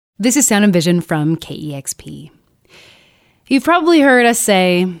This is Sound and Vision from KEXP. You've probably heard us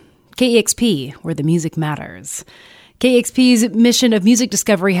say, KEXP, where the music matters. KEXP's mission of music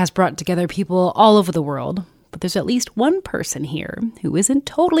discovery has brought together people all over the world, but there's at least one person here who isn't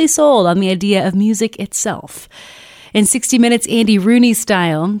totally sold on the idea of music itself. In 60 Minutes Andy Rooney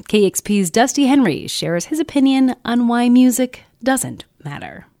style, KEXP's Dusty Henry shares his opinion on why music doesn't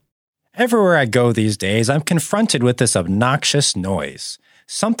matter. Everywhere I go these days, I'm confronted with this obnoxious noise.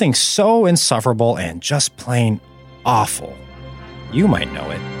 Something so insufferable and just plain awful. You might know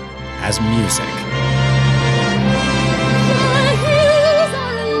it as music. The hills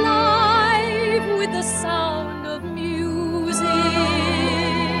are alive with the sound of music.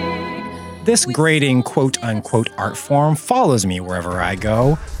 This grating quote-unquote art form follows me wherever I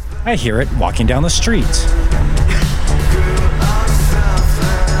go. I hear it walking down the street.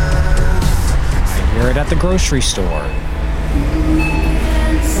 I hear it at the grocery store.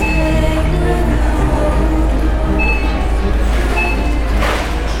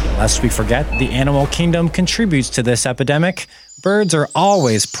 Lest we forget, the animal kingdom contributes to this epidemic. Birds are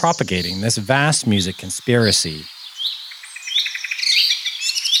always propagating this vast music conspiracy.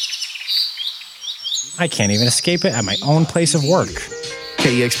 I can't even escape it at my own place of work.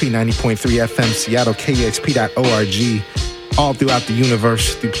 KEXP 90.3 FM Seattle, KEXP.org. All throughout the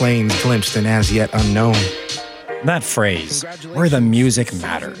universe, through planes glimpsed and as yet unknown. That phrase, where the music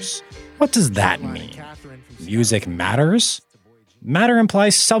matters. What does that mean? Music matters? Matter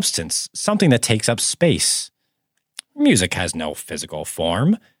implies substance, something that takes up space. Music has no physical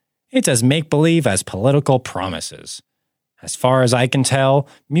form. It's as make-believe as political promises. As far as I can tell,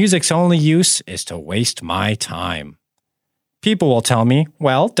 music's only use is to waste my time. People will tell me,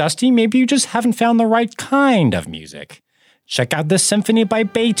 well, Dusty, maybe you just haven't found the right kind of music. Check out this symphony by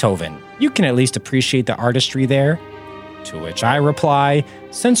Beethoven. You can at least appreciate the artistry there. To which I reply,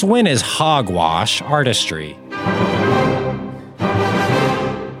 since when is hogwash artistry?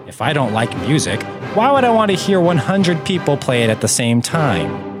 If I don't like music, why would I want to hear 100 people play it at the same time?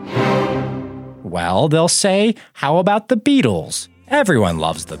 Well, they'll say, how about the Beatles? Everyone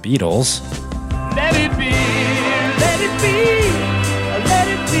loves the Beatles. Let it be, let it be, let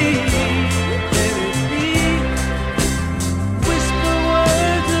it be, let it be. Whisper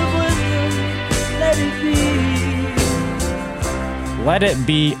words of wisdom, let it be. Let it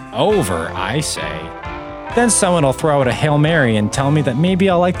be over, I say. Then someone will throw out a Hail Mary and tell me that maybe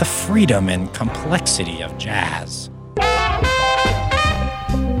I'll like the freedom and complexity of jazz.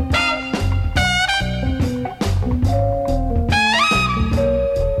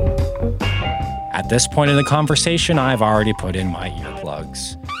 At this point in the conversation, I've already put in my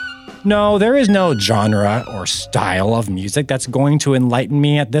earplugs. No, there is no genre or style of music that's going to enlighten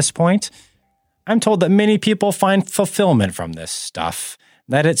me at this point. I'm told that many people find fulfillment from this stuff,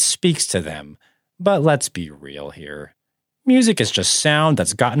 that it speaks to them. But let's be real here. Music is just sound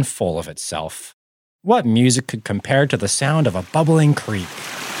that's gotten full of itself. What music could compare to the sound of a bubbling creek?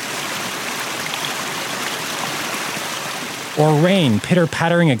 Or rain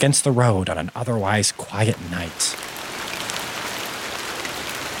pitter-pattering against the road on an otherwise quiet night?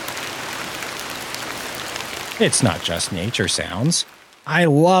 It's not just nature sounds. I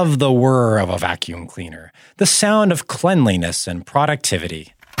love the whir of a vacuum cleaner, the sound of cleanliness and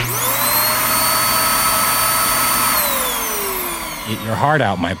productivity. Eat your heart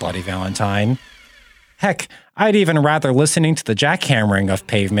out, my bloody Valentine. Heck, I'd even rather listening to the jackhammering of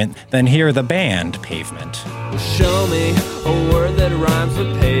Pavement than hear the band Pavement. Show me a word that rhymes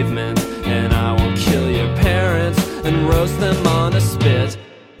with pavement, and I will kill your parents and roast them on a spit.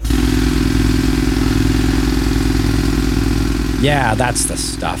 Yeah, that's the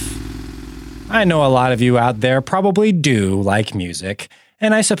stuff. I know a lot of you out there probably do like music,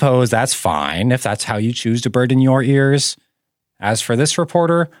 and I suppose that's fine if that's how you choose to burden your ears. As for this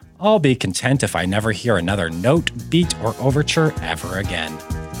reporter, I'll be content if I never hear another note, beat, or overture ever again.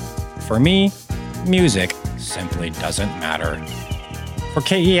 For me, music simply doesn't matter. For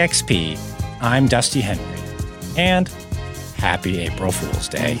KEXP, I'm Dusty Henry, and happy April Fool's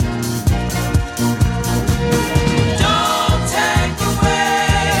Day.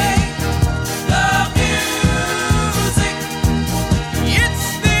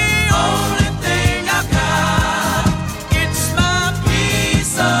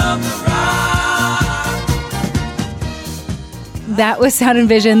 That was Sound and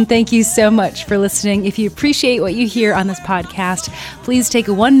Vision. Thank you so much for listening. If you appreciate what you hear on this podcast, please take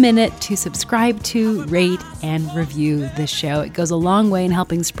 1 minute to subscribe to, rate, and review this show. It goes a long way in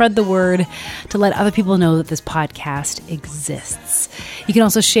helping spread the word to let other people know that this podcast exists. You can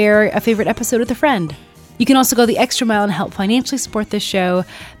also share a favorite episode with a friend. You can also go the extra mile and help financially support this show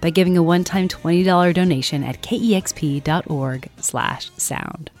by giving a one-time $20 donation at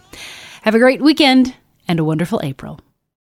kexp.org/sound. Have a great weekend and a wonderful April.